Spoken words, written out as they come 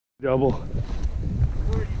Double.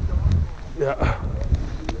 Yeah.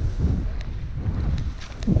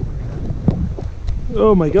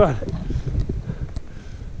 Oh my God.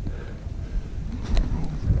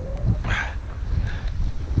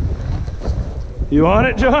 You on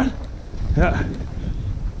it, John? Yeah.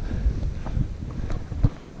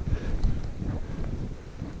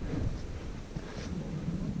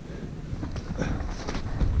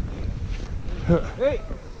 Hey!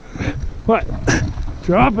 What?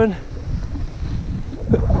 Dropping.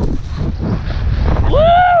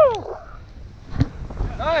 Woo!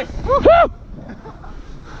 Nice! Woo!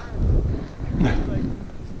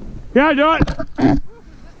 Yeah, do it. Just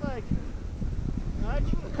like,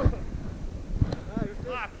 Nigel.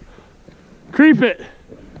 Creep it.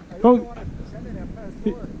 Don't Oh, want to send it up past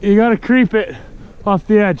four. you gotta creep it off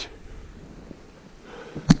the edge.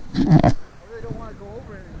 I really don't want to go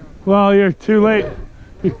over it enough. Well, you're too late. Over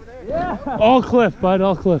there? Yeah! All cliff, bud,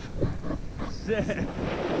 all cliff. Sick. Good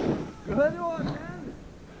one, man.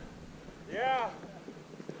 Yeah.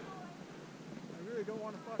 I really don't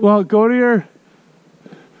want to fuck. Well, go to your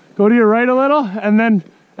right a little, and then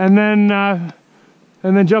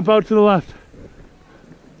jump out to the left.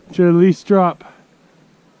 To at least drop.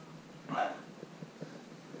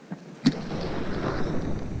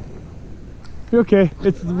 You're okay.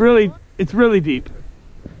 It's really deep.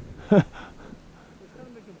 It's kind of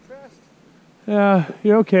a contrast. Yeah,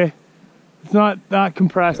 you're okay. It's not that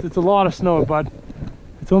compressed. It's a lot of snow, bud.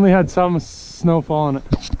 It's only had some snowfall in it.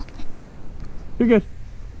 You're good.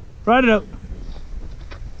 Ride it out.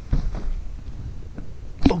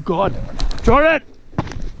 Oh God, Jordan!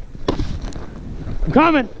 I'm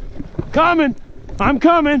coming. Coming. I'm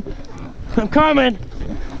coming. I'm coming.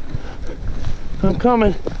 I'm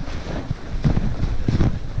coming.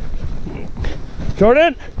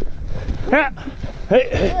 Jordan. Yeah. Hey.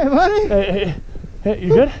 Hey, buddy. Hey. Hey. You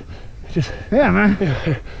good? Just. Yeah, man.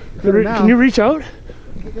 Can you reach out?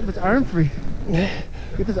 Get this arm free. Get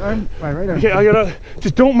this arm, my right arm. Okay, I gotta.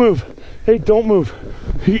 Just don't move. Hey, don't move.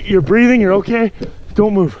 You're breathing. You're okay.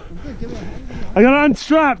 Don't move. Give me a hand. I gotta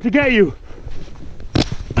unstrap to get you.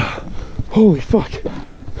 Holy fuck.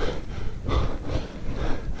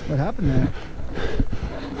 What happened there?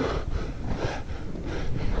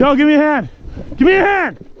 Yo, give me a hand. Give me a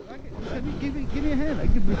hand. Give me a hand. I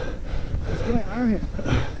give me. Let's get my arm here.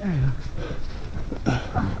 There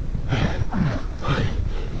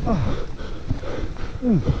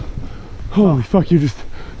you go. Holy fuck, you just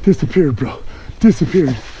disappeared, bro.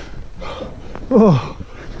 Disappeared. Oh.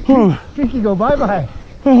 Pinky, go bye-bye.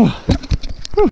 Oh.